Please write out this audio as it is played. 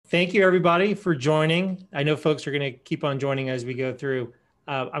Thank you, everybody, for joining. I know folks are going to keep on joining as we go through.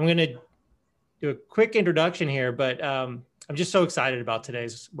 I'm going to do a quick introduction here, but I'm just so excited about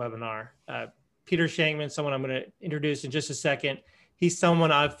today's webinar. Peter Shankman, someone I'm going to introduce in just a second. He's someone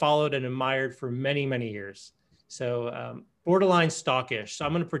I've followed and admired for many, many years. So borderline stalkish. So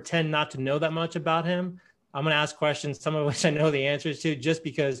I'm going to pretend not to know that much about him. I'm going to ask questions, some of which I know the answers to, just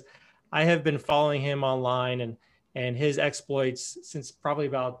because I have been following him online and his exploits since probably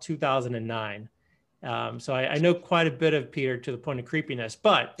about 2009. So I know quite a bit of Peter to the point of creepiness,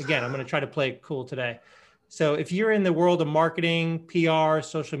 but again, I'm going to try to play it cool today. So if you're in the world of marketing, PR,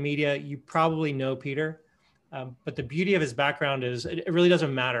 social media, you probably know Peter. But the beauty of his background is it really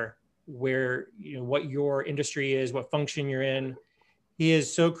doesn't matter where, what your industry is, what function you're in. He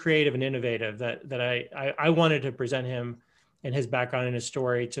is so creative and innovative that I wanted to present him and his background and his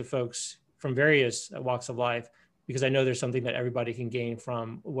story to folks from various walks of life, because I know there's something that everybody can gain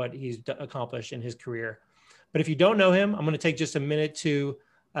from what he's accomplished in his career. But if you don't know him, I'm going to take just a minute to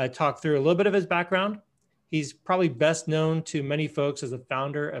talk through a little bit of his background. He's probably best known to many folks as the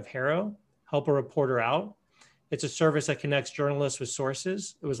founder of HARO, Help a Reporter Out. It's a service that connects journalists with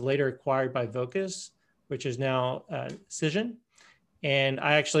sources. It was later acquired by Vocus, which is now Cision. And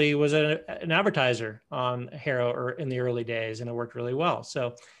I actually was an advertiser on HARO in the early days, and it worked really well.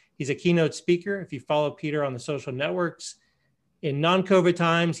 So he's a keynote speaker. If you follow Peter on the social networks, in non-COVID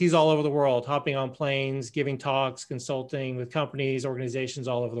times, he's all over the world, hopping on planes, giving talks, consulting with companies, organizations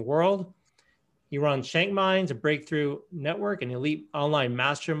all over the world. He runs Shankminds, a breakthrough network, an elite online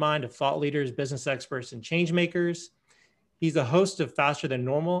mastermind of thought leaders, business experts, and change makers. He's the host of Faster Than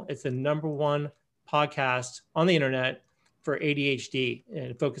Normal. It's the #1 podcast on the internet for ADHD, and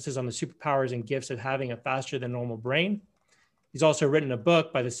it focuses on the superpowers and gifts of having a faster than normal brain. He's also written a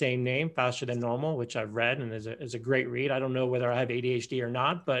book by the same name, Faster Than Normal, which I've read and is a great read. I don't know whether I have ADHD or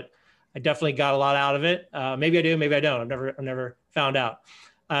not, but I definitely got a lot out of it. Maybe I do, maybe I don't. I've never found out.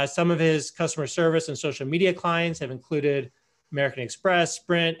 Some of his customer service and social media clients have included American Express,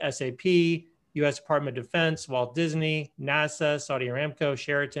 Sprint, SAP, U.S. Department of Defense, Walt Disney, NASA, Saudi Aramco,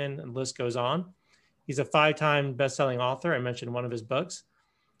 Sheraton, and the list goes on. He's a 5-time best-selling author. I mentioned one of his books.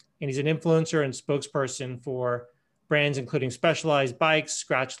 And he's an influencer and spokesperson for brands including Specialized Bikes,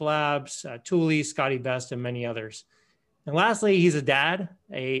 Scratch Labs, Thule, Scotty Best, and many others. And lastly, he's a dad,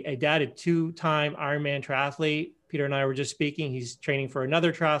 a 2-time Ironman triathlete. Peter and I were just speaking. He's training for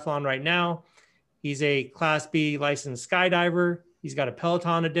another triathlon right now. He's a Class B licensed skydiver. He's got a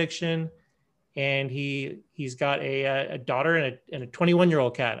Peloton addiction. And he's got a daughter and a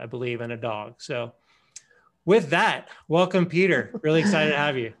 21-year-old cat, I believe, and a dog. So with that, welcome, Peter. Really excited to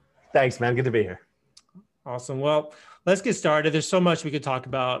have you. Thanks, man. Good to be here. Awesome. Well, let's get started. There's so much we could talk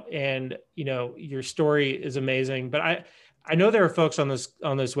about, and your story is amazing. But I know there are folks on this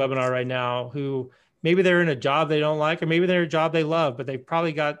webinar right now who maybe they're in a job they don't like, or maybe they're in a job they love, but they've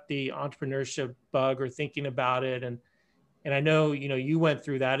probably got the entrepreneurship bug or thinking about it. And I know you went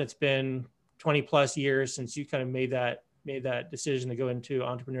through that. It's been 20 plus years since you kind of made that decision to go into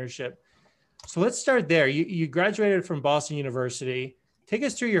entrepreneurship. So let's start there. You graduated from Boston University. Take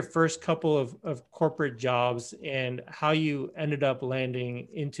us through your first couple of corporate jobs and how you ended up landing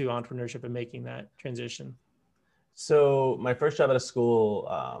into entrepreneurship and making that transition. So my first job out of school,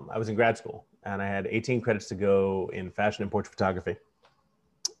 I was in grad school, and I had 18 credits to go in fashion and portrait photography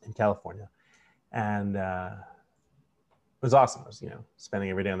in California. And it was awesome. I was, spending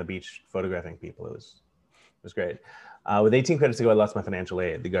every day on the beach photographing people. It was great. With 18 credits to go, I lost my financial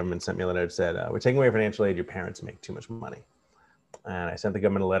aid. The government sent me a letter that said, we're taking away your financial aid. Your parents make too much money. And I sent the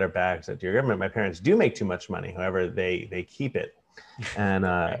government a letter back, said, dear government, my parents do make too much money. However, they keep it. And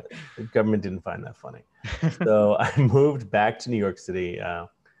the government didn't find that funny. So I moved back to New York City,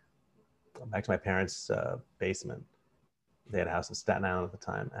 back to my parents' basement. They had a house in Staten Island at the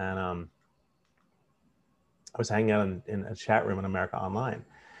time. And I was hanging out in a chat room on America Online.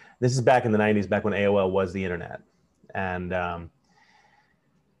 This is back in the 90s, back when AOL was the internet. And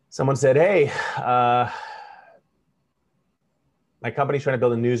someone said, hey, my company's trying to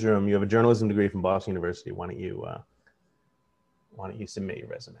build a newsroom. You have a journalism degree from Boston University. Why don't you submit your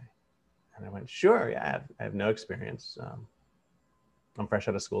resume? And I went, sure, yeah, I have no experience. I'm fresh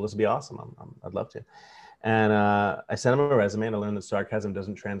out of school. This would be awesome. I'd love to. And I sent him a resume, and I learned that sarcasm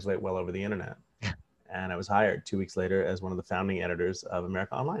doesn't translate well over the internet. And I was hired 2 weeks later as one of the founding editors of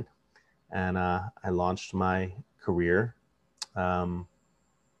America Online. And I launched my career, by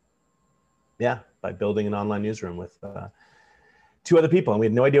building an online newsroom with 2 other people. And we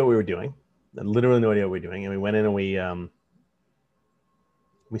had no idea what we were doing, literally no idea what we were doing. And we went in and we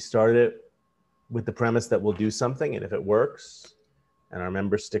started it with the premise that we'll do something. And if it works, and our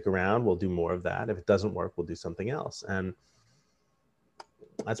members stick around, we'll do more of that. If it doesn't work, we'll do something else. And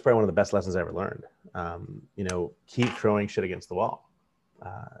that's probably one of the best lessons I ever learned. You know, keep throwing shit against the wall.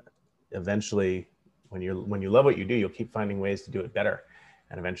 Eventually, when you love what you do, you'll keep finding ways to do it better,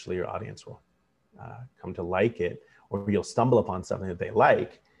 and eventually your audience will come to like it, or you'll stumble upon something that they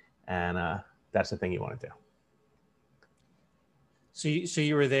like, and that's the thing you want to do. So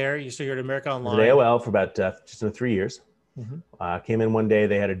you were there. So you're at America Online. I was at AOL for about just under 3 years. Mm-hmm. Came in one day,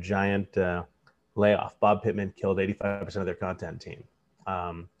 they had a giant layoff. Bob Pittman killed 85% of their content team.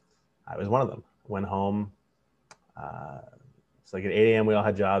 I was one of them. Went home. It's like at 8 a.m. we all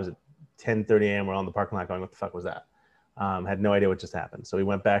had jobs. At 10:30 a.m. we're all in the parking lot going, "What the fuck was that?" Had no idea what just happened. So we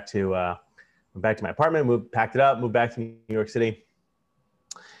went back to my apartment, packed it up, moved back to New York City,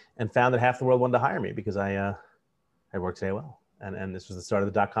 and found that half the world wanted to hire me because I worked at AOL. And this was the start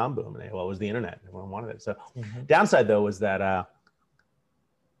of the .com boom, and AOL was the internet. Everyone wanted it. So downside though was that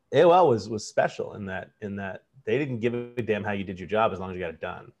AOL was special in that they didn't give a damn how you did your job as long as you got it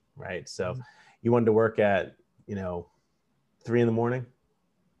done, right? So you wanted to work at 3 a.m,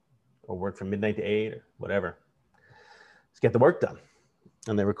 or work from midnight to 8 or whatever. Just get the work done,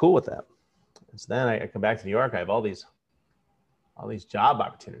 and they were cool with that. And so then I come back to New York. I have all these job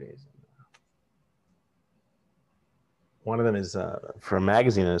opportunities. One of them is for a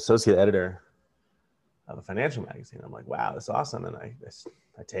magazine, an associate editor of a financial magazine. I'm like, wow, that's awesome. And I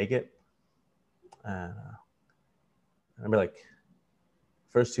take it. I remember like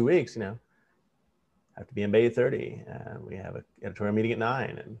first 2 weeks, I have to be in Bay at 8:30, and we have an editorial meeting at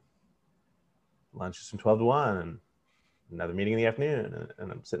 9, and lunch is from 12 to 1, and another meeting in the afternoon.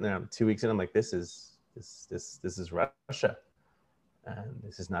 And I'm sitting there, I'm 2 weeks in, I'm like, this is Russia, and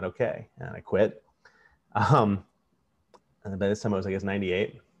this is not okay. And I quit. And by this time I was, I guess,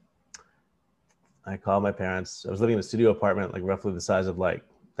 98. I called my parents. I was living in a studio apartment, like roughly the size of like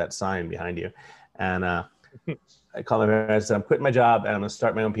that sign behind you. And I called my parents and said, "I'm quitting my job and I'm going to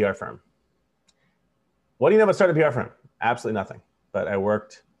start my own PR firm." What do you know about starting a PR firm? Absolutely nothing. But I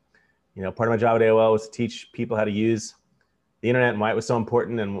worked, part of my job at AOL was to teach people how to use the internet and why it was so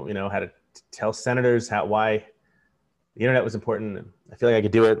important, and, how to tell senators why the internet was important. And I feel like I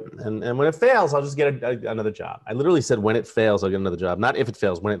could do it. And when it fails, I'll just get another job. I literally said, when it fails, I'll get another job. Not if it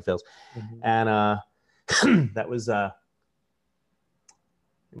fails, when it fails. And that was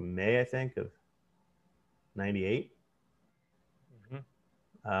May, I think, of 98.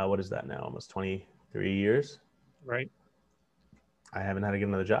 What is that now? Almost 23 years. Right. I haven't had to get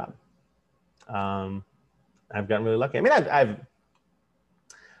another job. I've gotten really lucky. I mean,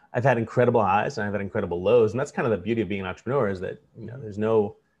 I've had incredible highs and I've had incredible lows. And that's kind of the beauty of being an entrepreneur, is that,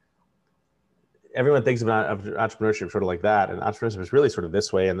 everyone thinks of entrepreneurship sort of like that. And entrepreneurship is really sort of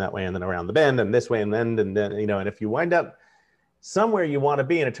this way and that way, and then around the bend, and this way and then, and if you wind up somewhere you want to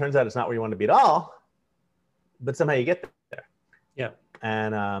be and it turns out it's not where you want to be at all, but somehow you get there. Yeah.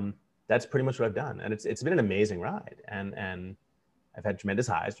 And that's pretty much what I've done. And it's been an amazing ride. And I've had tremendous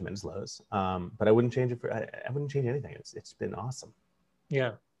highs, tremendous lows. But I wouldn't change it I wouldn't change anything. It's been awesome.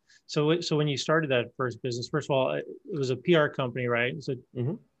 Yeah. So when you started that first business, first of all, it was a PR company, right? So,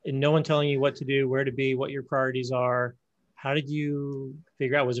 and no one telling you what to do, where to be, what your priorities are. How did you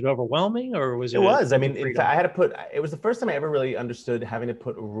figure out? Was it overwhelming, or was it? It was. I mean, in fact, it was the first time I ever really understood having to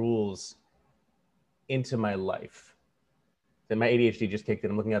put rules into my life. Then my ADHD just kicked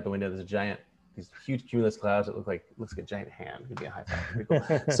in. I'm looking out the window. There's these huge cumulus clouds that looks like a giant hand. Could be a high five. Pretty cool.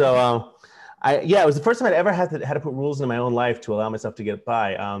 So, it was the first time I'd ever had to put rules into my own life to allow myself to get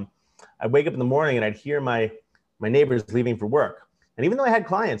by. I'd wake up in the morning and I'd hear my neighbors leaving for work. And even though I had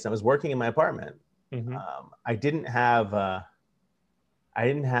clients, I was working in my apartment. I didn't feel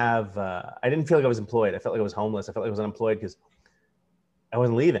like I was employed. I felt like I was homeless. I felt like I was unemployed because I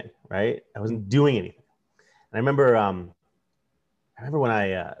wasn't leaving, right? I wasn't doing anything. And I remember when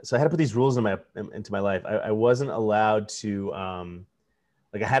so I had to put these rules into my life. I wasn't allowed to, I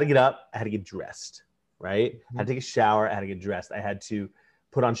had to get up, I had to get dressed, right? I had to take a shower, I had to get dressed. I had to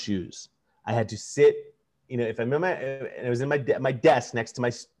put on shoes. I had to sit, if I'm in and it was in my desk next to my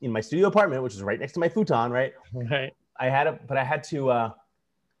studio apartment, which is right next to my futon, right? Right. I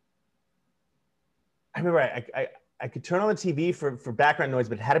remember I could turn on the TV for background noise,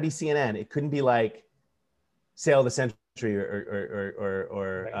 but it had to be CNN. It couldn't be like Sale of the Century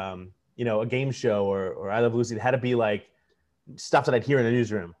or a game show or I Love Lucy. It had to be like stuff that I'd hear in the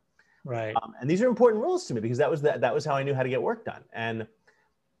newsroom. Right. And these are important rules to me because that was how I knew how to get work done. And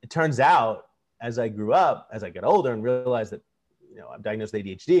it turns out, as I grew up, as I got older and realized that, I'm diagnosed with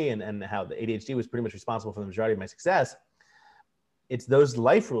ADHD and how the ADHD was pretty much responsible for the majority of my success. It's those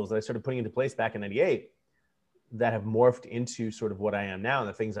life rules that I started putting into place back in 98 that have morphed into sort of what I am now and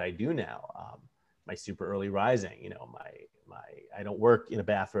the things I do now. My super early rising, you know, I don't work in a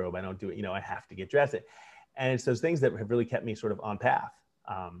bathrobe. I don't do it, you know, I have to get dressed. And it's those things that have really kept me sort of on path,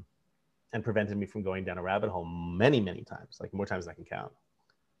 and prevented me from going down a rabbit hole many, many times, like more times than I can count.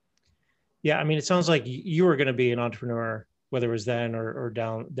 Yeah. I mean, it sounds like you were going to be an entrepreneur, whether it was then or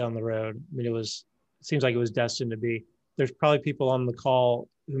down the road. I mean, it seems like it was destined to be. There's probably people on the call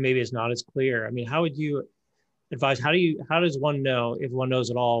who maybe it's not as clear. I mean, how would you advise, how does one know, if one knows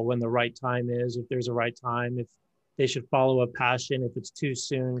at all, when the right time is, if there's a right time, if they should follow a passion, if it's too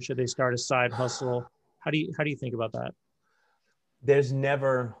soon, should they start a side hustle? How do you think about that? There's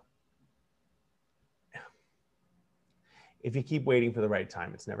never, if you keep waiting for the right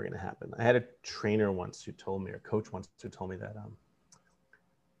time, it's never going to happen. I had a trainer once who told me, or coach once who told me that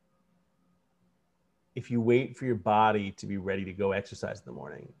if you wait for your body to be ready to go exercise in the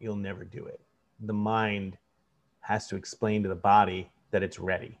morning, you'll never do it. The mind has to explain to the body that it's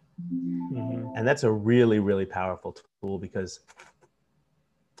ready. Mm-hmm. And that's a really, really powerful tool, because,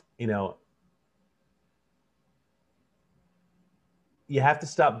 you know, you have to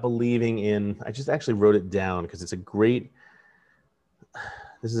stop believing in, I just actually wrote it down because it's a great,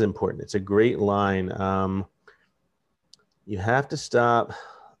 this is important. It's a great line. You have to stop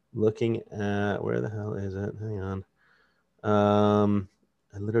looking at, where the hell is it? Hang on.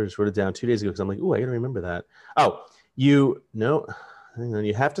 I literally just wrote it down 2 days ago because I'm like, oh, I gotta remember that. Oh, hang on.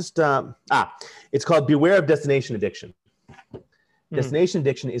 You have to stop. It's called Beware of Destination Addiction. Destination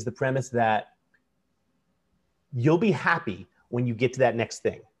addiction is the premise that you'll be happy when you get to that next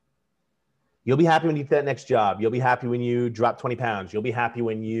thing. You'll be happy when you get to that next job. You'll be happy when you drop 20 pounds. You'll be happy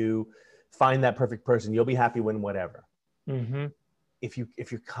when you find that perfect person. You'll be happy when whatever. Mm-hmm. If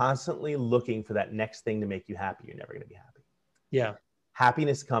you're constantly looking for that next thing to make you happy, you're never going to be happy. Yeah.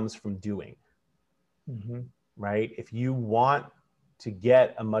 Happiness comes from doing, right? If you want to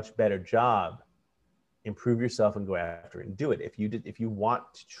get a much better job, improve yourself and go after it and do it. If you want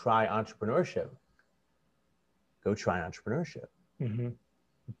to try entrepreneurship, go try entrepreneurship. Mm-hmm.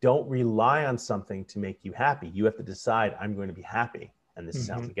 Don't rely on something to make you happy. You have to decide, I'm going to be happy, and this is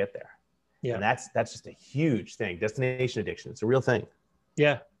how to get there. Yeah. And that's just a huge thing. Destination addiction. It's a real thing.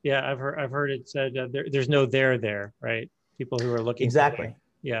 Yeah. Yeah. I've heard it said, there's no there, right? People who are looking. Exactly.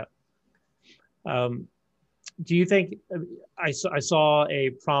 Yeah. Do you think, I saw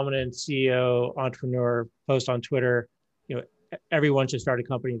a prominent CEO entrepreneur post on Twitter, you know, everyone should start a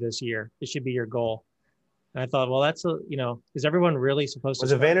company this year. It should be your goal. And I thought, well, that's is everyone really supposed to?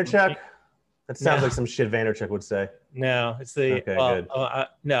 Was it Vaynerchuk? That sounds like some shit Vaynerchuk would say. No, it's the, okay, good.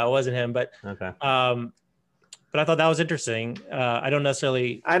 No, it wasn't him, but, okay. But I thought that was interesting. I don't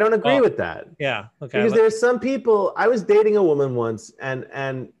agree with that. Yeah. Okay. Because there's some people, I was dating a woman once and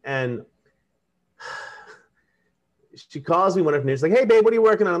she calls me one afternoon. She's like, hey babe, what are you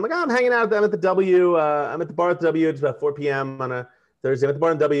working on? I'm like, I'm hanging out. I'm at the W. I'm at the bar at the W. It's about 4 p.m. on a Thursday. I'm at the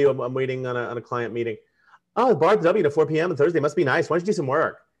bar at the W. I'm waiting on a client meeting. Oh, the bar at the W to 4 p.m. on Thursday must be nice. Why don't you do some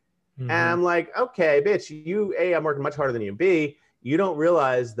work? Mm-hmm. And I'm like, okay, bitch, I'm working much harder than you. B, you don't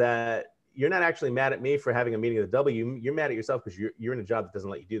realize that you're not actually mad at me for having a meeting at the W. You're mad at yourself because you're in a job that doesn't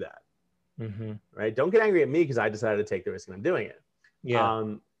let you do that. Mm-hmm. Right? Don't get angry at me because I decided to take the risk and I'm doing it. Yeah.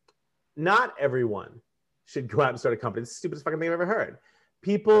 Not everyone should go out and start a company. It's the stupidest fucking thing I've ever heard.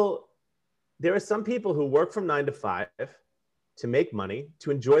 There are some people who work from 9 to 5 to make money,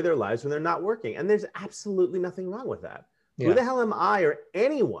 to enjoy their lives when they're not working. And there's absolutely nothing wrong with that. Yeah. Who the hell am I or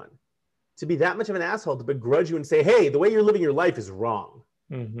anyone to be that much of an asshole to begrudge you and say, hey, the way you're living your life is wrong?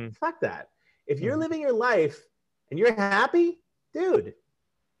 Mm-hmm. Fuck that. If you're living your life and you're happy, dude, as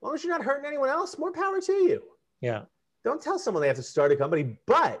long as you're not hurting anyone else, more power to you. Yeah. Don't tell someone they have to start a company.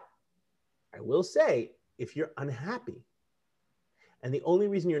 But I will say, if you're unhappy and the only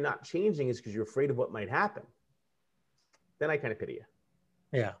reason you're not changing is because you're afraid of what might happen, then I kind of pity you.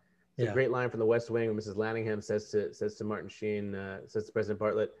 Yeah. It's a great line from The West Wing when Mrs. Lanningham says to Martin Sheen, says to President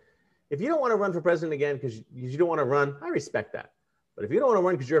Bartlett, if you don't want to run for president again because you don't want to run, I respect that. But if you don't want to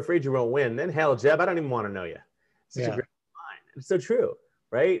run because you're afraid you won't win, then hell, Jeb, I don't even want to know you. Such a great line. It's so true,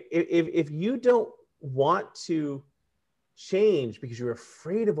 right? If you don't want to change because you're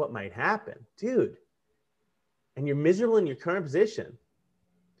afraid of what might happen, dude, and you're miserable in your current position,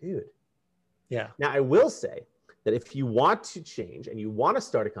 dude. Yeah. Now, I will say that if you want to change and you want to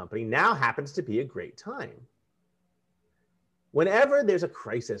start a company, now happens to be a great time. Whenever there's a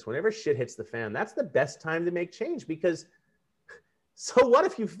crisis, whenever shit hits the fan, that's the best time to make change because so what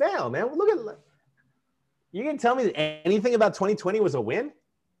if you fail, man? You can tell me that anything about 2020 was a win,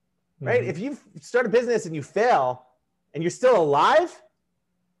 right? Mm-hmm. If you start a business and you fail and you're still alive,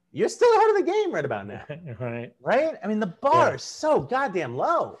 you're still ahead of the game right about now. Right. Right? I mean, the bar Yeah. is so goddamn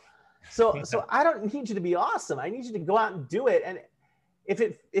low. So I don't need you to be awesome. I need you to go out and do it. And if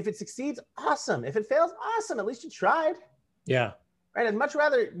it succeeds, awesome. If it fails, awesome. At least you tried. Yeah. Right? I'd much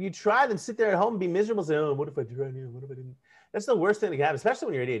rather you try than sit there at home and be miserable. Say, oh, what if I tried? What if I didn't? That's the worst thing that can happen, especially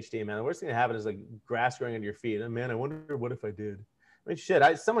when you're ADHD, man. The worst thing that happen is like grass growing under your feet. And man, I wonder what if I did. I mean, shit.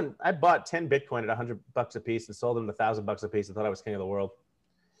 I bought 10 Bitcoin at $100 a piece and sold them $1,000 a piece and thought I was king of the world.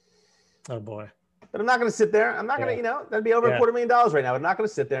 Oh boy. But I'm not going to sit there. I'm not going to, you know, that'd be over $250,000 right now. I'm not going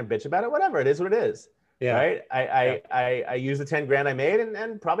to sit there and bitch about it. Whatever. It is what it is. Yeah. Right. I used the 10 grand I made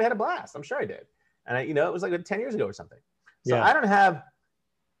and probably had a blast. I'm sure I did. And you know, it was like 10 years ago or something. So I don't have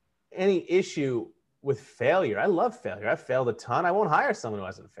any issue with failure. I love failure. I've failed a ton. I won't hire someone who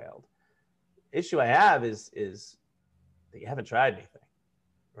hasn't failed. Issue I have is that you haven't tried anything,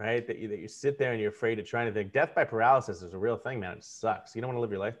 right? That you sit there and you're afraid to try anything. Death by paralysis is a real thing, man. It sucks. You don't want to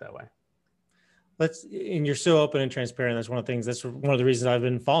live your life that way. And you're so open and transparent. That's one of the things, that's one of the reasons I've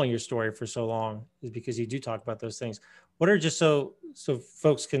been following your story for so long, is because you do talk about those things. What are just so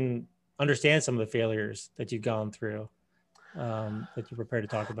folks can understand some of the failures that you've gone through, that you're prepared to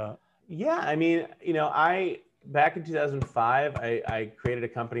talk about? Yeah. I mean, you know, back in 2005, I created a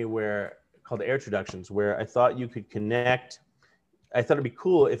company called Air Introductions, where I thought you could connect. I thought it'd be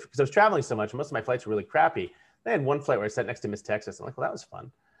cool because I was traveling so much. Most of my flights were really crappy. I had one flight where I sat next to Miss Texas. I'm like, well, that was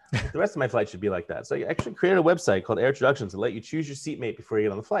fun. The rest of my flight should be like that. So I actually created a website called Air Introductions to let you choose your seatmate before you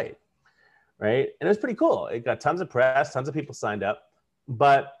get on the flight. Right. And it was pretty cool. It got tons of press, tons of people signed up,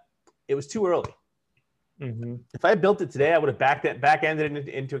 but it was too early. Mm-hmm. If I had built it today, I would have back-ended it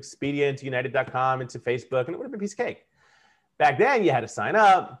into Expedia, into United.com, into Facebook, and it would have been a piece of cake. Back then, you had to sign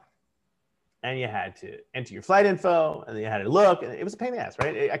up, and you had to enter your flight info, and then you had to look, and it was a pain in the ass,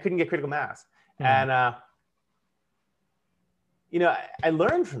 right? I couldn't get critical mass. Mm-hmm. And, you know, I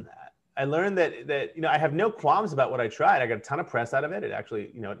learned from that. I learned that, you know, I have no qualms about what I tried. I got a ton of press out of it. It actually,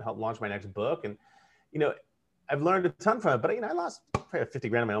 you know, it helped launch my next book. And, you know, I've learned a ton from it, but, you know, I lost probably 50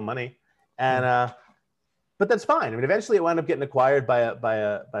 grand of my own money. And, but that's fine. I mean, eventually it wound up getting acquired by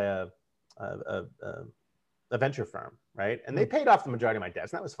a venture firm, right? And they paid off the majority of my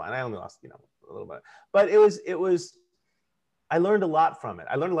debts, and that was fine. I only lost, you know, a little bit, but it was. I learned a lot from it.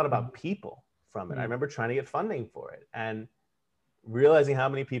 I learned a lot about people from it. I remember trying to get funding for it and realizing how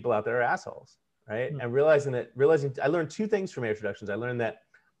many people out there are assholes, right? And realizing I learned two things from Air Introductions. I learned that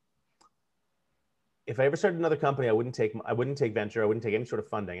if I ever started another company, I wouldn't take venture. I wouldn't take any sort of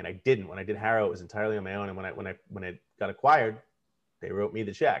funding. And I didn't. When I did Haro, it was entirely on my own. And when it got acquired, they wrote me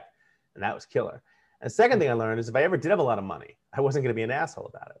the check, and that was killer. And the second thing I learned is if I ever did have a lot of money, I wasn't going to be an asshole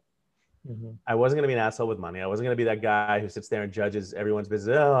about it. Mm-hmm. I wasn't going to be an asshole with money. I wasn't going to be that guy who sits there and judges everyone's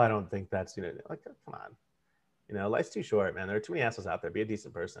business. Oh, I don't think that's, you know, like, come on, you know, life's too short, man. There are too many assholes out there. Be a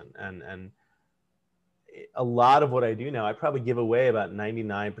decent person. And a lot of what I do now, I probably give away about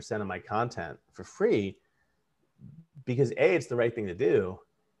 99% of my content for free because A, it's the right thing to do.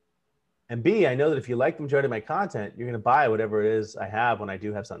 And B, I know that if you like the majority of my content, you're going to buy whatever it is I have when I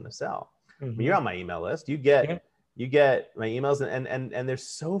do have something to sell. Mm-hmm. When you're on my email list, you get my emails and there's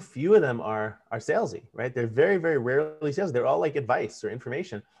so few of them are salesy, right? They're very, very rarely salesy. They're all like advice or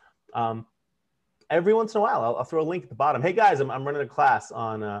information. Every once in a while, I'll throw a link at the bottom. Hey guys, I'm running a class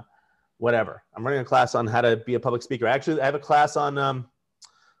on, whatever. I'm running a class on how to be a public speaker. Actually, I have a class on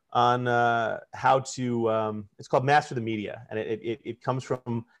how to, it's called Master the Media. And it comes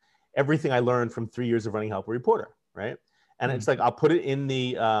from everything I learned from 3 years of running Help a Reporter, right? And it's like, I'll put it in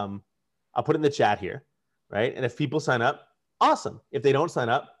the chat here, right? And if people sign up, awesome. If they don't sign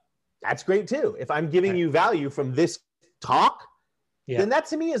up, that's great too. If I'm giving you value from this talk, then that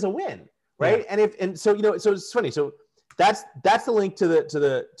to me is a win, right? Yeah. And so, you know, so it's funny. So that's the link to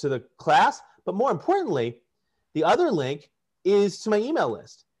the class. But more importantly, the other link is to my email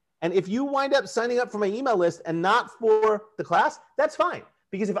list. And if you wind up signing up for my email list and not for the class, that's fine.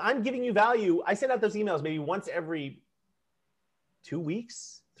 Because if I'm giving you value, I send out those emails maybe once every 2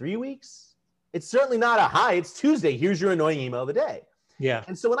 weeks, 3 weeks. It's certainly not a hi, it's Tuesday. Here's your annoying email of the day. Yeah.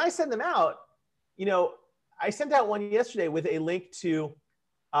 And so when I send them out, you know, I sent out one yesterday with a link to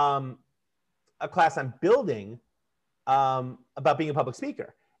a class I'm building about being a public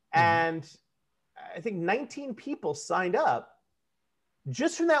speaker. And I think 19 people signed up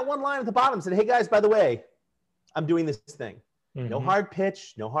just from that one line at the bottom, said, hey guys, by the way, I'm doing this thing. No hard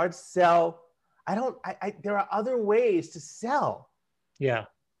pitch, no hard sell. There are other ways to sell. Yeah.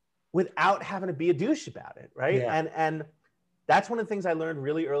 Without having to be a douche about it. Right. Yeah. And that's one of the things I learned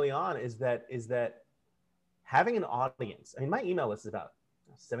really early on is that having an audience, I mean, my email list is about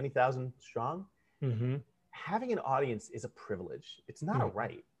 70,000 strong. Having an audience is a privilege. It's not a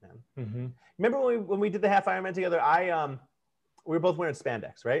right. man. Mm-hmm. Remember when we did the half Ironman together? We were both wearing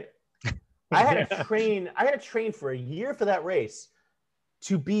spandex, right? I had to train for a year for that race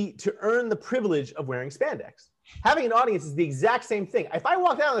to earn the privilege of wearing spandex. Having an audience is the exact same thing. If I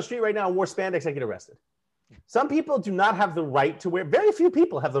walked down the street right now and wore spandex, I'd get arrested. Some people do not have the right to wear, very few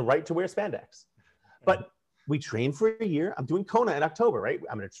people have the right to wear spandex. But we trained for a year. I'm doing Kona in October, right?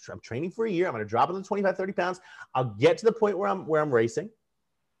 I'm training for a year. I'm going to drop another 25, 30 pounds. I'll get to the point where I'm racing.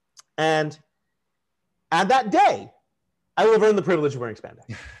 And that day, I will have earned the privilege of wearing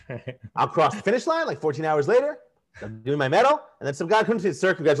spandex. I'll cross the finish line like 14 hours later. I'm doing my medal. And then some guy comes and says,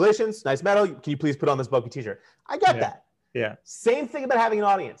 sir, congratulations. Nice medal. Can you please put on this bulky t-shirt? I get that. Yeah. Same thing about having an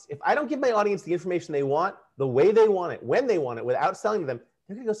audience. If I don't give my audience the information they want, the way they want it, when they want it, without selling to them,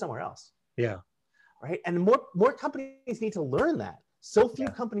 they're going to go somewhere else. Yeah. Right. And more companies need to learn that. So few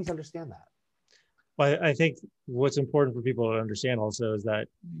companies understand that. Well, I think what's important for people to understand also is that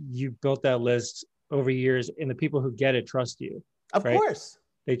you built that list over years, and the people who get it trust you. Of course.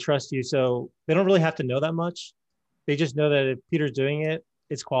 They trust you. So they don't really have to know that much. They just know that if Peter's doing it,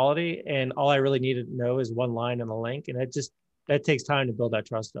 it's quality. And all I really need to know is one line and a link. And that takes time to build that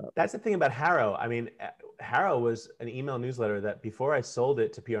trust up. That's the thing about Harrow. I mean, Harrow was an email newsletter that before I sold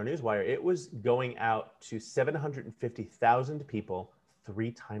it to PR Newswire, it was going out to 750,000 people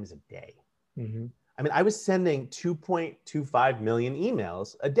 3 times a day. Mm-hmm. I mean, I was sending 2.25 million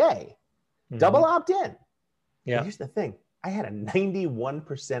emails a day, double opt-in. Yeah. And here's the thing. I had a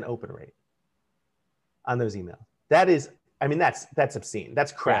 91% open rate on those emails. That is, I mean, that's obscene.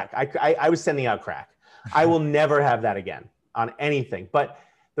 That's crack. I was sending out crack. I will never have that again on anything. But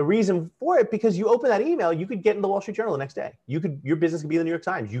the reason for it, because you open that email, you could get in the Wall Street Journal the next day. Your business could be in the New York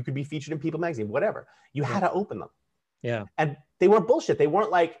Times. You could be featured in People magazine, whatever. You had to open them. Yeah. And they weren't bullshit. They weren't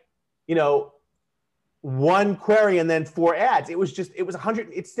like, one query and then 4 ads. It was 100.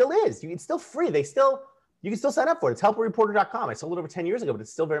 It still is. It's still free. You can still sign up for it. It's helpareporter.com. I sold it over 10 years ago, but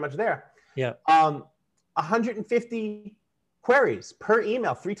it's still very much there. Yeah. 150 queries per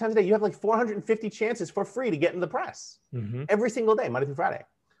email 3 times a day. You have like 450 chances for free to get in the press every single day, Monday through Friday.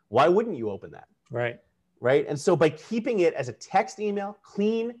 Why wouldn't you open that? Right. Right. And so by keeping it as a text email,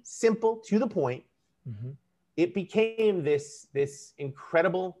 clean, simple, to the point, it became this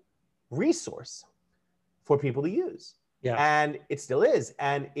incredible resource for people to use. Yeah. And it still is.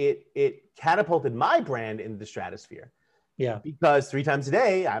 And it catapulted my brand into the stratosphere. Yeah. Because 3 times a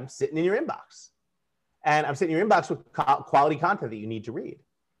day, I'm sitting in your inbox. And I'm sitting in your inbox with quality content that you need to read.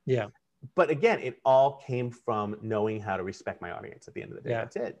 Yeah. But again, it all came from knowing how to respect my audience at the end of the day. Yeah.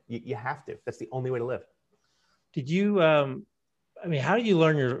 That's it. You have to. That's the only way to live. Did you, how did you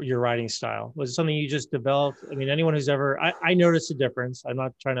learn your writing style? Was it something you just developed? I mean, anyone who's ever, I noticed a difference. I'm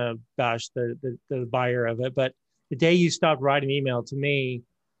not trying to bash the buyer of it, but the day you stopped writing email, to me,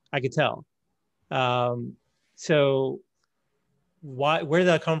 I could tell. So where did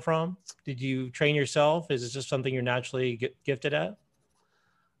that come from? Did you train yourself? Is it just something you're naturally gifted at?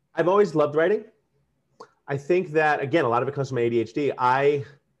 I've always loved writing. I think that, again, a lot of it comes from my ADHD. I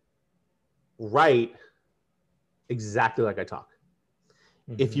write exactly like I talk.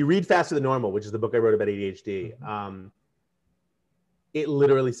 If you read Faster Than Normal, which is the book I wrote about ADHD, it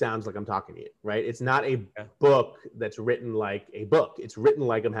literally sounds like I'm talking to you, right? It's not a book that's written like a book. It's written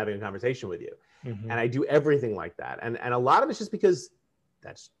like I'm having a conversation with you. And I do everything like that. And a lot of it's just because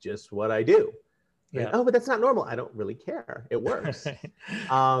that's just what I do. Right? Oh, but that's not normal. I don't really care. It works.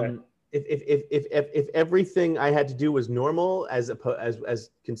 If everything I had to do was normal as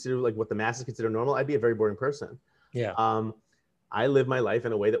considered like what the masses consider normal, I'd be a very boring person. Yeah. I live my life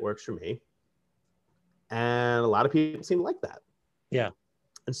in a way that works for me. And a lot of people seem to like that. Yeah.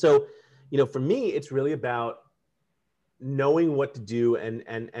 And so, for me, it's really about knowing what to do.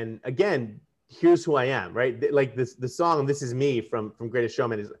 And again, here's who I am, right? Like the song, This Is Me from Greatest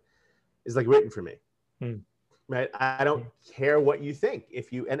Showman is like written for me. Right? I don't care what you think.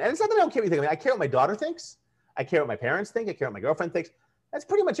 And it's not that I don't care what you think. I mean, I care what my daughter thinks. I care what my parents think. I care what my girlfriend thinks. That's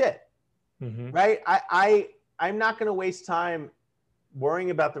pretty much it. Right? I'm not going to waste time worrying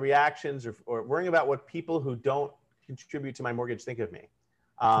about the reactions or worrying about what people who don't contribute to my mortgage think of me.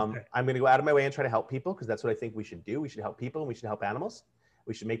 I'm going to go out of my way and try to help people because that's what I think we should do. We should help people and we should help animals.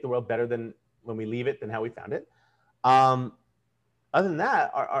 We should make the world better than when we leave it than how we found it. Other than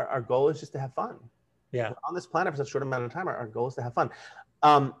that, our goal is just to have fun. Yeah. We're on this planet for such a short amount of time. Our goal is to have fun.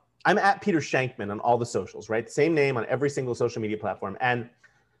 I'm at Peter Shankman on all the socials, right? Same name on every single social media platform. And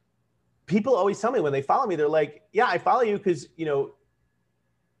people always tell me when they follow me, they're like, yeah, I follow you because,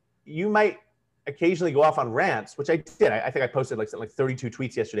 you might occasionally go off on rants, which I did. I think I posted like 32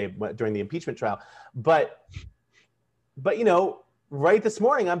 tweets yesterday during the impeachment trial. But right this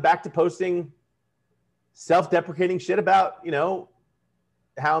morning, I'm back to posting self-deprecating shit about, you know,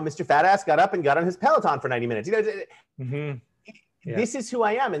 how Mr. Fat Ass got up and got on his Peloton for 90 minutes. You know, Mm-hmm. Yeah. this is who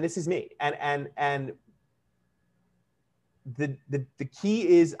I am and this is me. And the key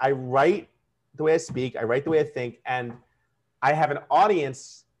is I write the way I speak, I write the way I think, and I have an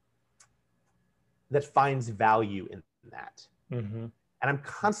audience that finds value in that. Mm-hmm. And I'm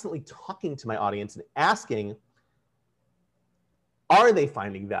constantly talking to my audience and asking, are they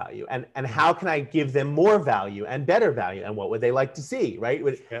finding value? And how can I give them more value and better value? And what would they like to see, right?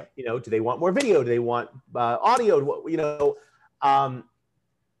 Yeah. You know, do they want more video? Do they want audio? You know,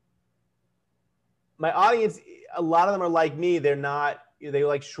 my audience, a lot of them are like me. They're not, they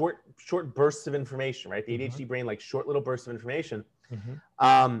like short bursts of information, right? The ADHD brain likes short little bursts of information.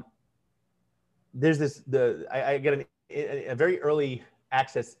 Mm-hmm. There's this, I get a very early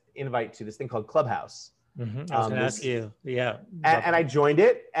access invite to this thing called Clubhouse. Mm-hmm. I was going to ask you. Yeah. And I joined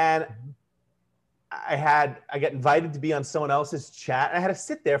it, and I got invited to be on someone else's chat, and I had to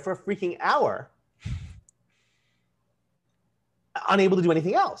sit there for a freaking hour, unable to do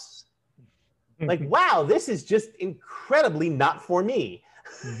anything else. Like, wow, this is just incredibly not for me.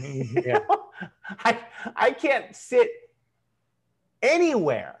 Mm-hmm. Yeah. You know? I can't sit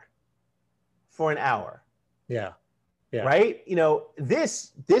anywhere for an hour. Yeah. Yeah. Right? You know,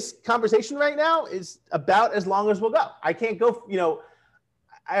 this conversation right now is about as long as we'll go. I can't go, you know,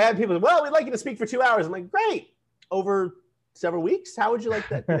 I had people, well, we'd like you to speak for 2 hours. I'm like, great. Over several weeks? How would you like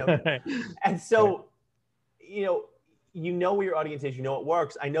that? You know? And so, you know where your audience is, you know what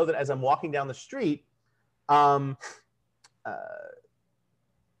works. I know that as I'm walking down the street, going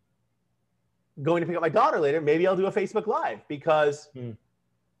to pick up my daughter later, maybe I'll do a Facebook Live because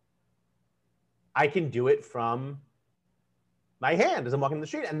I can do it from my hand as I'm walking down the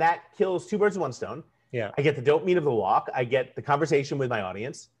street, and that kills two birds with one stone. Yeah. I get the dopamine of the walk. I get the conversation with my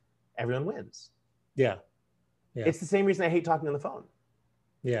audience. Everyone wins. Yeah. Yeah. It's the same reason I hate talking on the phone.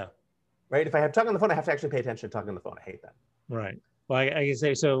 Yeah. Right? If I have talking on the phone, I have to actually pay attention to talking on the phone. I hate that. Right. Well, I can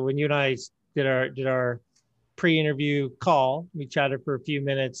say, so when you and I did our pre-interview call, we chatted for a few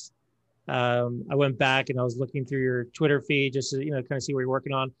minutes. I went back and I was looking through your Twitter feed just to, you know, kind of see what you're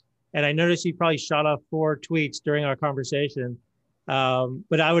working on. And I noticed you probably shot off 4 tweets during our conversation.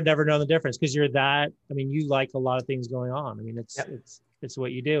 But I would never know the difference because you're that, I mean, you like a lot of things going on. I mean, it's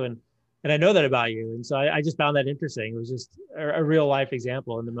what you do. And I know that about you. And so I just found that interesting. It was just a real life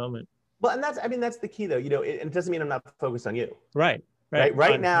example in the moment. Well, and that's the key though. You know, it doesn't mean I'm not focused on you. Right.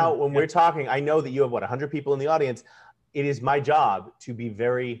 Right now, when we're talking, I know that you have 100 people in the audience. It is my job to be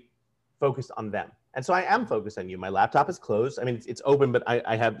very focused on them. And so I am focused on you. My laptop is closed. I mean, it's open, but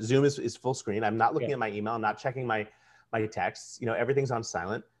I have Zoom is full screen. I'm not looking at my email. I'm not checking my texts. You know, everything's on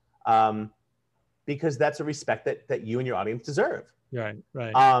silent, because that's a respect that you and your audience deserve. Right.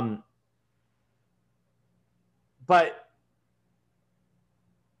 But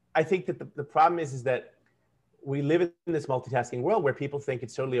I think that the problem is that we live in this multitasking world where people think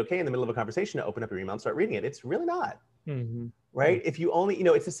it's totally okay in the middle of a conversation to open up your email and start reading it. It's really not. Mm-hmm. Right? Mm-hmm. If you only, you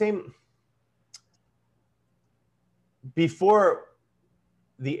know, it's the same. Before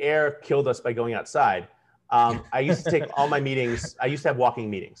the air killed us by going outside, I used to take all my meetings. I used to have walking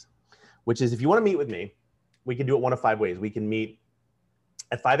meetings, which is if you want to meet with me, we can do it one of 5 ways. We can meet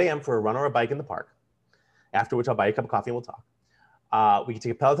at 5 a.m. for a run or a bike in the park, after which I'll buy you a cup of coffee and we'll talk. We can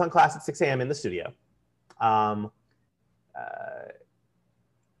take a Peloton class at 6 a.m. in the studio. After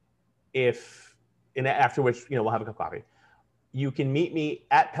which, you know, we'll have a cup of coffee. You can meet me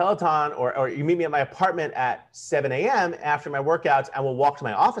at Peloton or you meet me at my apartment at 7 a.m. after my workouts and we'll walk to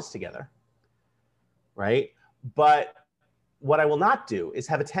my office together, right? But what I will not do is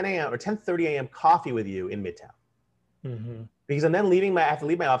have a 10 a.m. or 10:30 a.m. coffee with you in Midtown. Mm-hmm. Because I'm then I have to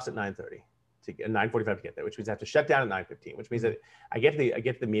leave my office at 9:30 to get 9:45 to get there, which means I have to shut down at 9:15, which means that I get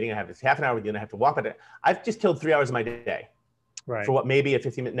to the meeting, I have this half an hour with you and I have to walk by it. I've just killed 3 hours of my day. Right. For what may be a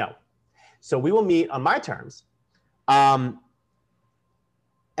 15-minute, no. So we will meet on my terms.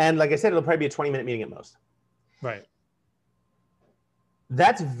 And like I said, it'll probably be a 20-minute meeting at most. Right.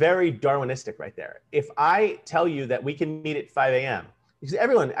 That's very Darwinistic right there. If I tell you that we can meet at 5 a.m., because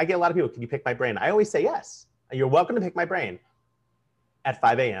I get a lot of people, can you pick my brain? I always say yes. You're welcome to pick my brain at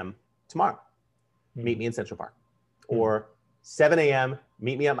 5 a.m. tomorrow. Mm-hmm. Meet me in Central Park. Mm-hmm. Or 7 a.m.,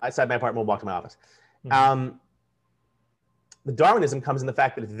 meet me outside my apartment, we'll walk to my office. Mm-hmm. The Darwinism comes in the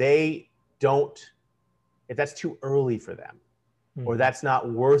fact that if that's too early for them, mm-hmm. or that's not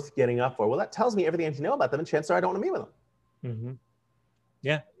worth getting up for, well, that tells me everything I need to know about them, and chances are I don't want to meet with them. Mm-hmm.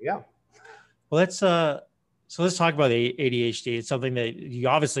 Yeah. Yeah. Well, let's So let's talk about ADHD. It's something that you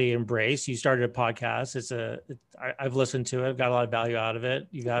obviously embrace. You started a podcast. I've listened to it. I've got a lot of value out of it.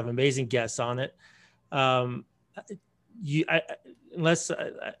 You have amazing guests on it. Um, you, I,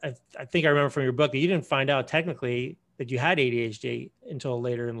 I think I remember from your book that you didn't find out technically that you had ADHD until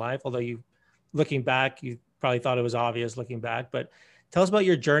later in life. Although looking back, you probably thought it was obvious looking back. But tell us about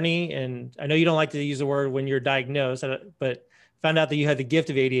your journey. And I know you don't like to use the word when you're diagnosed, but found out that you had the gift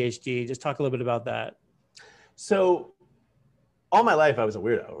of ADHD. Just talk a little bit about that. So all my life I was a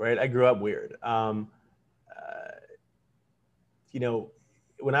weirdo, right? I grew up weird. You know,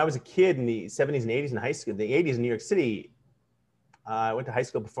 when I was a kid in the 70s and 80s in high school, the 80s in New York City, I went to high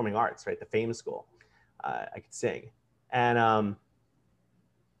school performing arts, right? The famous school. I could sing. And I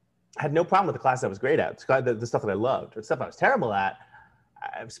had no problem with the class I was great at, the stuff that I loved. The stuff I was terrible at,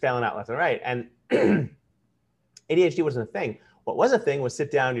 I was failing out left and right. And ADHD wasn't a thing. What was a thing was sit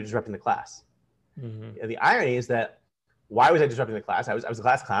down, you're disrupting the class. Mm-hmm. The irony is that why was I disrupting the class? I was a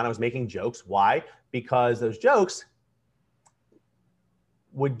class clown. I was making jokes. Why? Because those jokes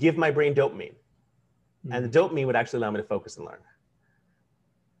would give my brain dopamine. Mm-hmm. And the dopamine would actually allow me to focus and learn.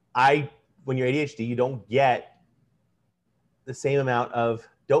 When you're ADHD, you don't get the same amount of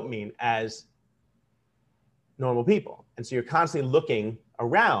dopamine as normal people. And so you're constantly looking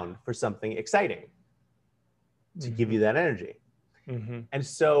around for something exciting to mm-hmm. give you that energy. Mm-hmm. And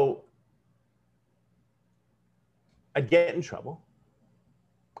so I'd get in trouble.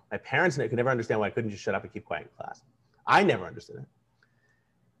 My parents could never understand why I couldn't just shut up and keep quiet in class. I never understood it.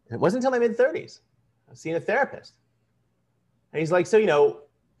 And it wasn't until my mid-30s, I was seeing a therapist. And he's like, so,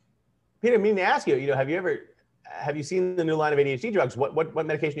 Peter, I'm meaning to ask you, have you seen the new line of ADHD drugs? What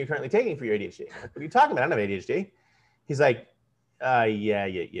medication are you currently taking for your ADHD? I'm like, what are you talking about? I don't have ADHD. He's like, yeah,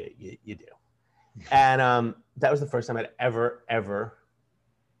 you do. And that was the first time I'd ever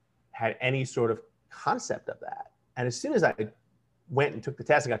had any sort of concept of that. And as soon as I went and took the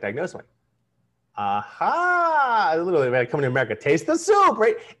test and got diagnosed, I went, aha, literally, when I come to America, taste the soup,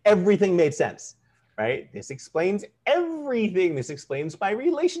 right? Everything made sense, right? This explains everything. This explains my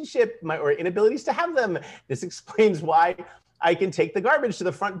relationship, or inabilities to have them. This explains why I can take the garbage to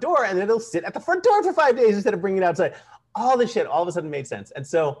the front door and it'll sit at the front door for 5 days instead of bringing it outside. All this shit all of a sudden made sense. And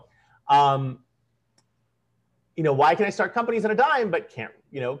so, why can I start companies on a dime, but can't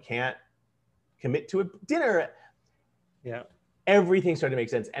commit to a dinner? Yeah. Everything started to make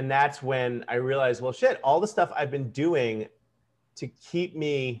sense. And that's when I realized, well, shit, all the stuff I've been doing to keep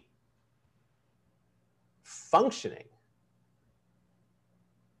me functioning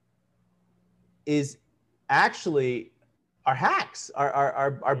is actually our hacks,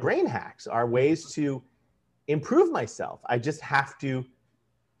 our brain hacks, our ways to improve myself. I just have to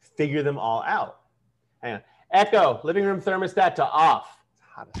figure them all out. Hang on. Echo, living room thermostat to off. It's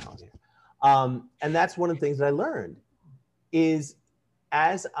hot as hell here. And that's one of the things that I learned is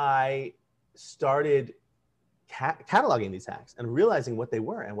as I started cataloging these hacks and realizing what they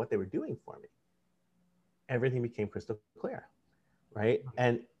were and what they were doing for me, everything became crystal clear, right?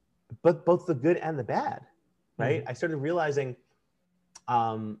 But both the good and the bad, right? Mm-hmm. I started realizing,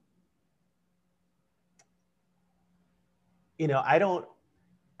 I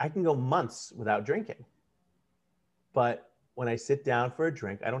can go months without drinking, but when I sit down for a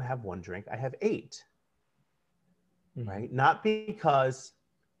drink, I don't have one drink, I have 8. Mm-hmm. Right? Not because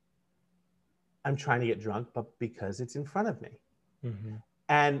I'm trying to get drunk, but because it's in front of me. Mm-hmm.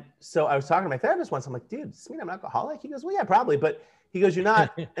 And so I was talking to my therapist once. I'm like, dude, does this mean I'm an alcoholic? He goes, well, yeah, probably. But he goes, you're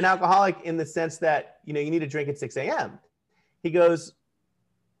not an alcoholic in the sense that, you need to drink at 6 a.m. He goes,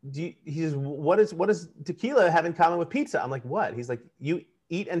 he says, what does tequila have in common with pizza? I'm like, what? He's like, you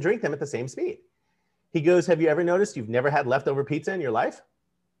eat and drink them at the same speed. He goes, have you ever noticed you've never had leftover pizza in your life?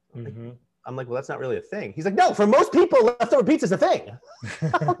 Mm-hmm. I'm like, well, that's not really a thing. He's like, no, for most people, leftover pizza is a thing.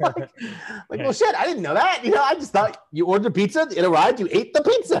 Well, shit, I didn't know that. I just thought you ordered pizza, it arrived, you ate the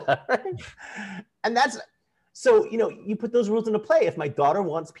pizza. Right? And so, you put those rules into play. If my daughter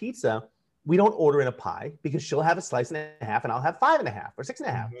wants pizza, we don't order in a pie because she'll have a slice and a half and I'll have 5.5 or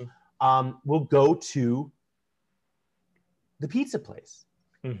 6.5. Mm-hmm. We'll go to the pizza place.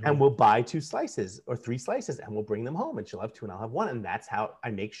 Mm-hmm. And we'll buy 2 slices or 3 slices and we'll bring them home and she'll have 2 and I'll have 1. And that's how I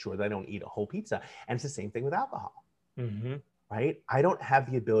make sure that I don't eat a whole pizza. And it's the same thing with alcohol, mm-hmm. right? I don't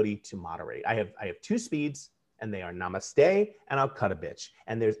have the ability to moderate. I have 2 speeds and they are namaste and I'll cut a bitch.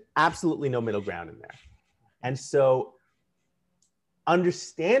 And there's absolutely no middle ground in there. And so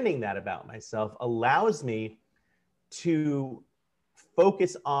understanding that about myself allows me to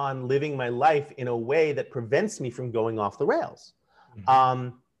focus on living my life in a way that prevents me from going off the rails.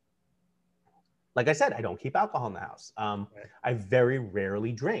 Mm-hmm. Like I said, I don't keep alcohol in the house. Right. I very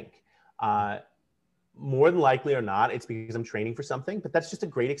rarely drink. more than likely or not, it's because I'm training for something, but that's just it's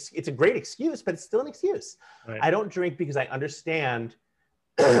a great excuse, but it's still an excuse. Right. I don't drink because I understand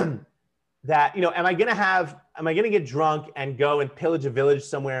that, you know, am I going to get drunk and go and pillage a village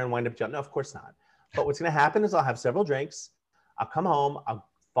somewhere and wind up jail? No, of course not. But what's going to happen is I'll have several drinks. I'll come home. I'll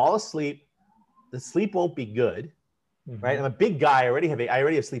fall asleep. The sleep won't be good, right? I'm a big guy. I already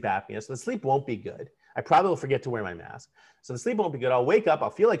have sleep apnea. So the sleep won't be good. I probably will forget to wear my mask. So the sleep won't be good. I'll wake up. I'll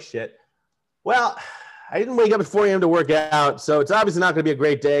feel like shit. Well, I didn't wake up at 4 a.m. to work out. So it's obviously not going to be a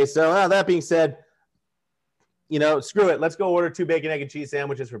great day. So that being said, you know, screw it. Let's go order 2 bacon, egg, and cheese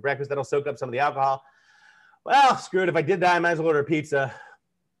sandwiches for breakfast. That'll soak up some of the alcohol. Well, screw it. If I did that, I might as well order a pizza.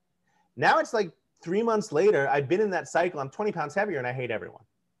 Now it's like 3 months later. I've been in that cycle. I'm 20 pounds heavier and I hate everyone.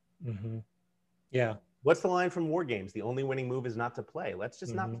 Yeah. What's the line from War Games? The only winning move is not to play. Let's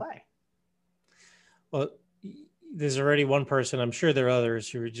just not play. Well, there's already one person. I'm sure there are others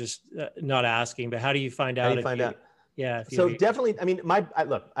who are just not asking, but how do you find out? Yeah. So definitely, I mean,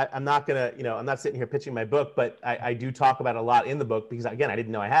 I'm not going to, you know, I'm not sitting here pitching my book, but I do talk about it a lot in the book because, again, I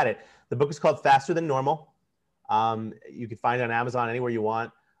didn't know I had it. The book is called Faster Than Normal. You can find it on Amazon anywhere you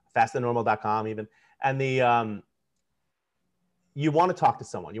want, fasterthannormal.com even. And you want to talk to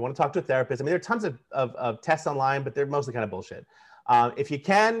someone. You want to talk to a therapist. I mean, there are tons of tests online, but they're mostly kind of bullshit. If you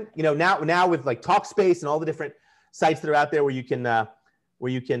can, you know, now with like Talkspace and all the different sites that are out there where you can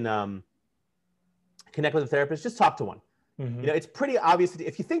connect with a therapist, just talk to one. You know, it's pretty obvious.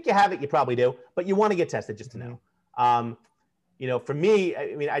 If you think you have it, you probably do, but you want to get tested just to know. You know, for me,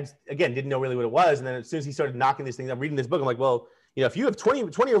 I mean, I just, again, didn't know really what it was. And then as soon as he started knocking these things, I'm reading this book. I'm like, well, you know, if you have 20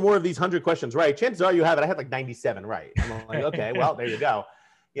 or more of these 100 questions right, chances are you have it. I had like 97 right. I'm like, okay, well, there you go.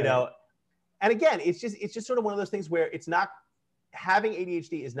 You know, and again, it's just sort of one of those things where it's not, having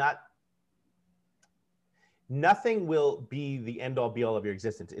ADHD is not, nothing will be the end all be all of your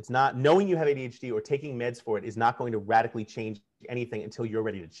existence. It's not, knowing you have ADHD or taking meds for it is not going to radically change anything until you're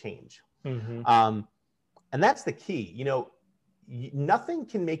ready to change. And that's the key. You know, nothing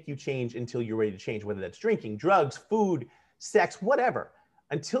can make you change until you're ready to change, whether that's drinking, drugs, food, sex, whatever.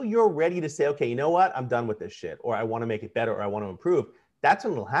 Until you're ready to say, okay, you know what? I'm done with this shit, or I want to make it better, or I want to improve. That's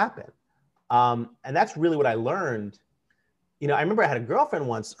when it'll happen. And that's really what I learned. You know, I remember I had a girlfriend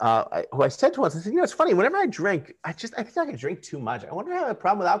once who I said to once, I said, you know, it's funny, whenever I drink, I think I can drink too much. I wonder if I have a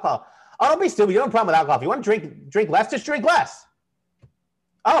problem with alcohol. Oh, don't be stupid. You don't have a problem with alcohol. If you want to drink less, just drink less.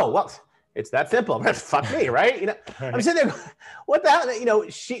 Oh, well, it's that simple. Fuck me, right? You know, I'm sitting there, what the hell? You know,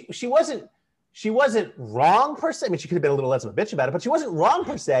 she wasn't wrong per se. I mean, she could have been a little less of a bitch about it, but she wasn't wrong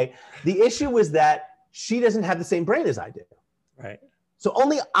per se. The issue was that she doesn't have the same brain as I do. Right. So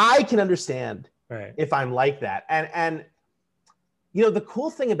only I can understand right. if I'm like that. And you know, the cool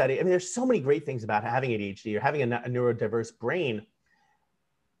thing about it, I mean, there's so many great things about having ADHD or having a neurodiverse brain.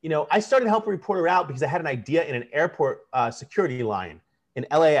 You know, I started helping Reporter out because I had an idea in an airport security line in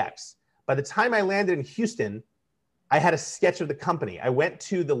LAX. By the time I landed in Houston, I had a sketch of the company. I went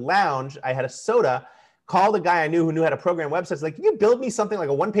to the lounge, I had a soda, called a guy I knew who knew how to program websites. Like, can you build me something like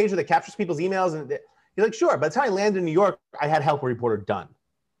a one-pager that captures people's emails? And he's like, sure. By the time I landed in New York, I had Help a Reporter done.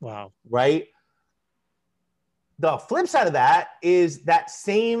 Wow. Right? The flip side of that is that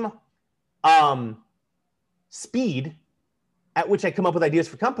same speed at which I come up with ideas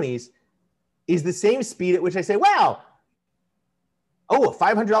for companies is the same speed at which I say, wow, oh, a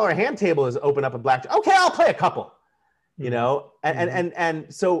 $500 ham table is open up a blackjack. Okay, I'll play a couple, you know? And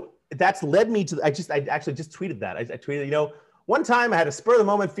so that's led me to, I actually just tweeted that. I tweeted, you know, one time I had a spur of the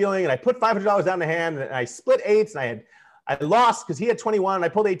moment feeling and I put $500 down the hand and I split eights and I lost because he had 21 and I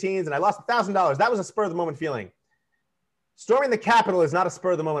pulled 18s and I lost $1,000. That was a spur of the moment feeling. Storming the Capitol is not a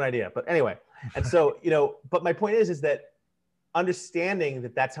spur of the moment idea, but anyway. And so, you know, but my point is that understanding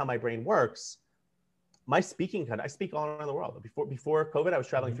that that's how my brain works, my speaking, I speak all around the world. Before COVID, I was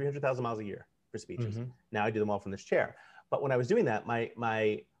traveling 300,000 miles a year for speeches. Now I do them all from this chair. But when I was doing that,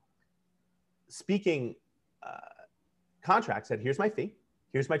 my speaking contract said, here's my fee.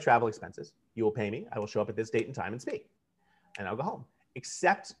 Here's my travel expenses. You will pay me. I will show up at this date and time and speak. And I'll go home.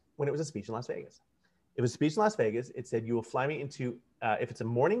 Except when it was a speech in Las Vegas. It was a speech in Las Vegas. It said, you will fly me into, if it's a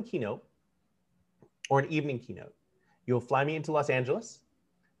morning keynote or an evening keynote, you will fly me into Los Angeles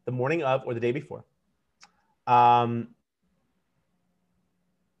the morning of or the day before. No.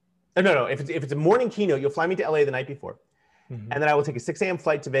 If it's a morning keynote, you'll fly me to LA the night before. And then I will take a 6 a.m.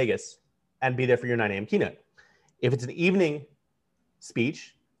 flight to Vegas and be there for your 9 a.m. keynote. If it's an evening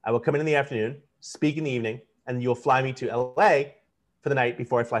speech, I will come in the afternoon, speak in the evening, and you'll fly me to LA for the night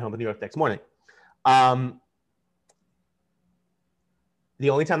before I fly home to New York next morning. The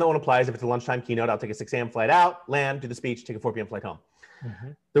only time that won't apply is if it's a lunchtime keynote. I'll take a 6 a.m. flight out, land, do the speech, take a 4 p.m. flight home. Mm-hmm.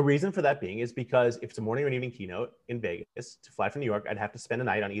 The reason for that being is because if it's a morning or an evening keynote in Vegas, to fly from New York, I'd have to spend a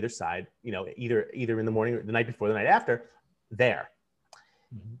night on either side, you know, either in the morning or the night before, the night after, there.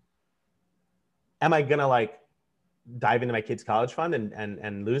 Mm-hmm. Am I gonna like dive into my kid's college fund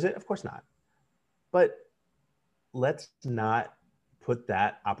and lose it? Of course not. But let's not put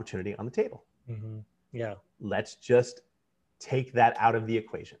that opportunity on the table. Mm-hmm. Yeah. Let's just take that out of the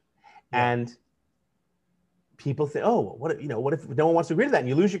equation. Yeah. And people think, oh, what if no one wants to agree to that and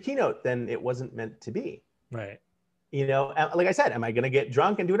you lose your keynote? Then it wasn't meant to be. Right. You know, like I said, am I going to get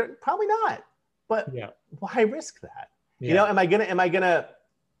drunk and do it? Probably not. But yeah. why risk that? Yeah. You know, am I gonna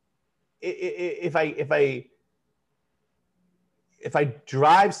if I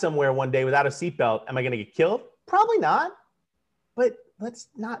drive somewhere one day without a seatbelt, am I going to get killed? Probably not. But let's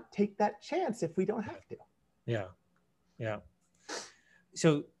not take that chance if we don't have to. Yeah. Yeah.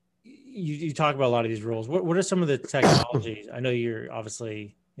 So you talk about a lot of these rules. What are some of the technologies? I know you're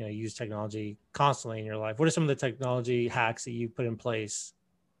obviously, you know, use technology constantly in your life. What are some of the technology hacks that you put in place,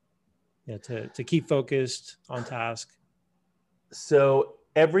 you know, to keep focused on task? So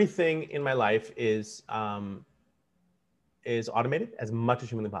everything in my life is automated as much as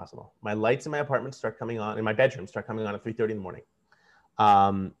humanly possible. My lights in my apartment start coming on, in my bedroom start coming on at 3:30 in the morning.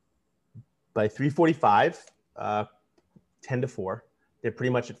 By 3:45, 10 to 4, they're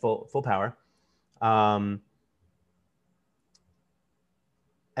pretty much at full power. At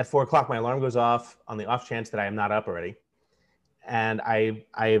 4 o'clock, my alarm goes off on the off chance that I am not up already. And I'm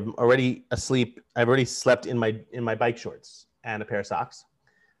already asleep. I've already slept in my bike shorts and a pair of socks.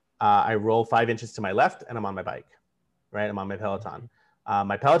 I roll 5 inches to my left and I'm on my bike, right? I'm on my Peloton.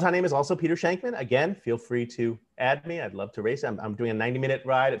 My Peloton name is also Peter Shankman. Again, feel free to add me. I'd love to race. I'm doing a 90-minute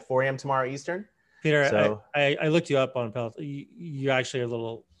ride at 4 a.m. tomorrow Eastern. Peter, so, I looked you up on Peloton. You actually are a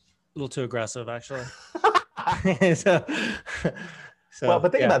little too aggressive, actually. So, well,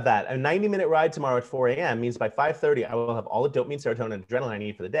 but think about that. A 90-minute ride tomorrow at 4 a.m. means by 5:30, I will have all the dopamine, serotonin, and adrenaline I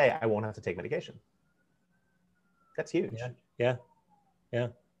need for the day. I won't have to take medication. That's huge. Yeah.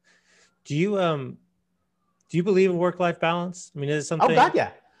 Do you believe in work-life balance? I mean, is it something? Oh God, yeah.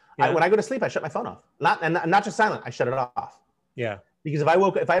 When I go to sleep, I shut my phone off. Not just silent. I shut it off. Yeah. Because if I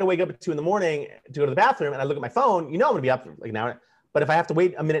had to wake up at 2 a.m. to go to the bathroom and I look at my phone, you know I'm gonna be up for like an hour. But if I have to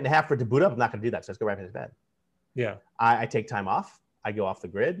wait a minute and a half for it to boot up, I'm not gonna do that. So I just go right into bed. Yeah. I take time off. I go off the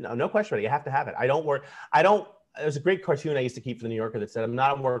grid. No question about it. You have to have it. There's a great cartoon I used to keep for the New Yorker that said, I'm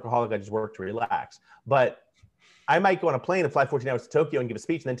not a workaholic, I just work to relax. But I might go on a plane and fly 14 hours to Tokyo and give a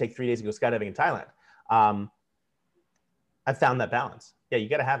speech and then take 3 days to go skydiving in Thailand. I've found that balance. Yeah, you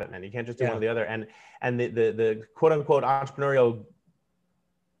got to have it, man. You can't just do one or the other. And the quote unquote entrepreneurial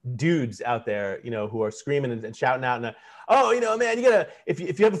dudes out there, you know, who are screaming and shouting out and oh, you know, man, you gotta, if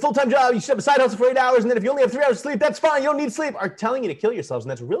you have a full-time job, you should have a side hustle for 8 hours, and then if you only have 3 hours of sleep, that's fine. You don't need sleep. Are telling you to kill yourselves, and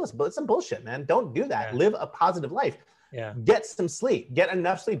that's realist, but it's some bullshit, man. Don't do that. Live a positive life. Yeah. Get some sleep. Get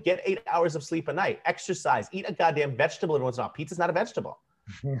enough sleep. Get 8 hours of sleep a night. Exercise. Eat a goddamn vegetable every once in a while. Pizza's not a vegetable.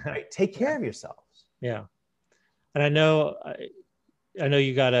 Right? Take care of yourselves. Yeah. And I know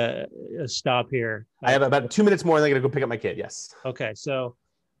you got a stop here. I have about 2 minutes more, and I'm gonna go pick up my kid. Yes. Okay. So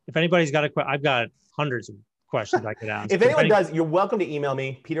if anybody's got I've got hundreds of questions I could ask. If anyone does, you're welcome to email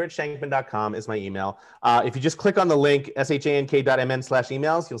me. peter@shankman.com is my email. If you just click on the link,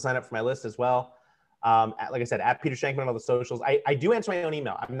 shank.mn/emails, you'll sign up for my list as well. Like I said, at Peter Shankman on all the socials. I do answer my own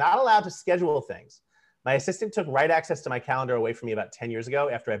email. I'm not allowed to schedule things. My assistant took right access to my calendar away from me about 10 years ago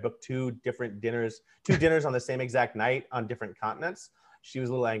after I booked two dinners on the same exact night on different continents. She was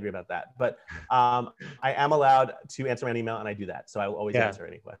a little angry about that, but I am allowed to answer my email, and I do that. So I will always answer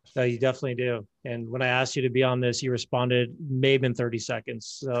any questions. No, you definitely do. And when I asked you to be on this, you responded maybe in 30 seconds.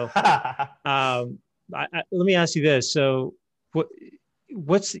 So let me ask you this. So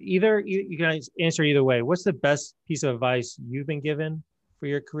what's you can answer either way. What's the best piece of advice you've been given for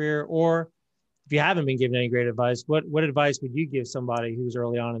your career? Or if you haven't been given any great advice, what advice would you give somebody who's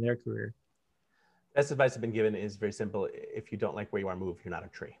early on in their career? Best advice I've been given is very simple. If you don't like where you are, move. You're not a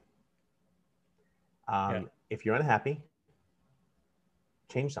tree. If you're unhappy,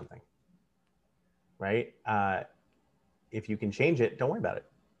 change something, right? If you can change it, don't worry about it.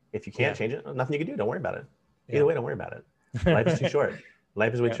 If you can't change it, nothing you can do. Don't worry about it. Either way, don't worry about it. Life is too short.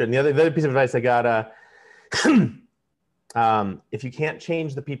 Life is way too short. And the other piece of advice I got, if you can't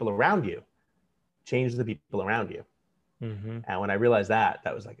change the people around you, change the people around you. Mm-hmm. And when I realized that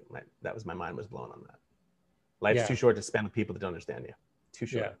was like, my mind was blown on that. Life's too short to spend with people that don't understand you. Too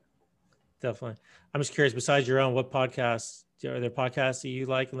short. Yeah, definitely. I'm just curious, besides your own, what podcasts, are there podcasts that you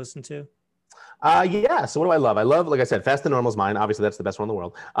like and listen to? Yeah. So what do I love? I love, like I said, Fast and Normal is mine. Obviously, that's the best one in the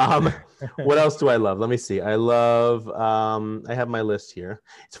world. What else do I love? Let me see. I love. I have my list here.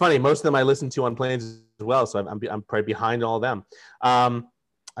 It's funny. Most of them I listen to on planes as well, so I'm probably behind all of them.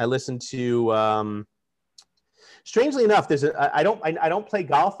 I listen to. Strangely enough, I don't play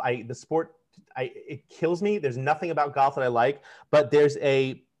golf. The sport it kills me. There's nothing about golf that I like, but there's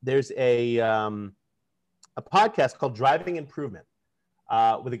a podcast called Driving Improvement.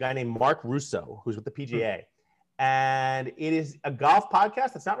 With a guy named Mark Russo, who's with the PGA. And it is a golf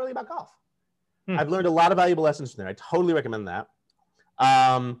podcast that's not really about golf. I've learned a lot of valuable lessons from there. I totally recommend that.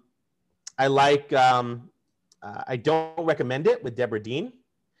 I like, I don't recommend it with Deborah Dean.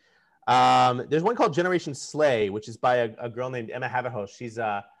 There's one called Generation Slay, which is by a girl named Emma Haverhosh. She's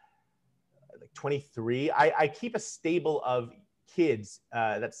like 23. I keep a stable of kids.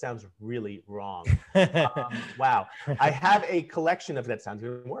 That sounds really wrong. Wow. I have a collection of, that sounds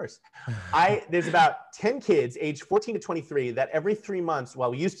even worse. There's about 10 kids aged 14 to 23 that every 3 months,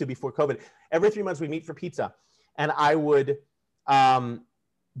 well, we used to before COVID, every 3 months we meet for pizza. And I would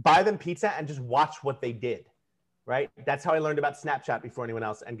buy them pizza and just watch what they did. Right. That's how I learned about Snapchat before anyone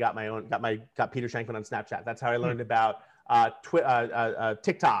else, and got Peter Shankman on Snapchat. That's how I learned about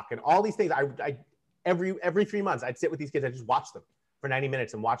TikTok and all these things. Every 3 months, I'd sit with these kids. I just watch them for 90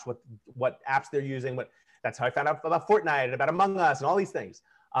 minutes and watch what apps they're using. That's how I found out about Fortnite and about Among Us and all these things.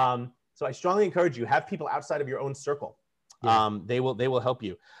 So I strongly encourage you, have people outside of your own circle. Yeah. They will help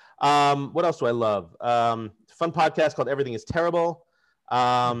you. What else do I love? Fun podcast called Everything is Terrible.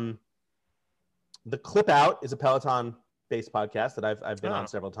 The Clip Out is a Peloton-based podcast that I've been on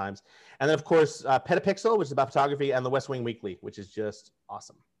several times. And then, of course, Petapixel, which is about photography, and the West Wing Weekly, which is just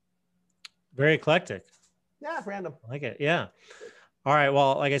awesome. Very eclectic. Yeah, random. I like it. Yeah. All right.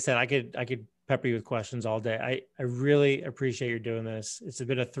 Well, like I said, I could pepper you with questions all day. I really appreciate you doing this. It's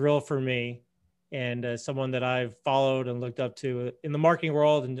been a thrill for me, and someone that I've followed and looked up to in the marketing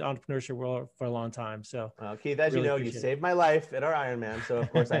world and entrepreneurship world for a long time. So, Keith, as you know, you saved my life at our Ironman. So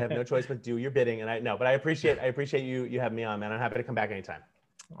of course I have no choice but do your bidding. And but I appreciate you having me on, man. I'm happy to come back anytime.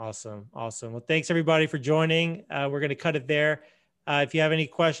 Awesome. Well, thanks everybody for joining. We're going to cut it there. If you have any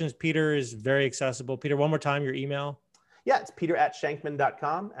questions, Peter is very accessible. Peter, one more time, your email. Yeah, it's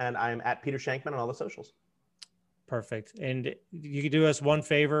peter@shankman.com, and I'm at Peter Shankman on all the socials. Perfect. And you could do us one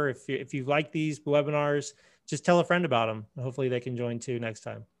favor. If you like these webinars, just tell a friend about them. Hopefully they can join too next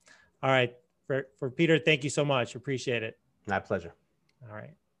time. All right. For Peter, thank you so much. Appreciate it. My pleasure. All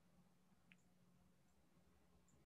right.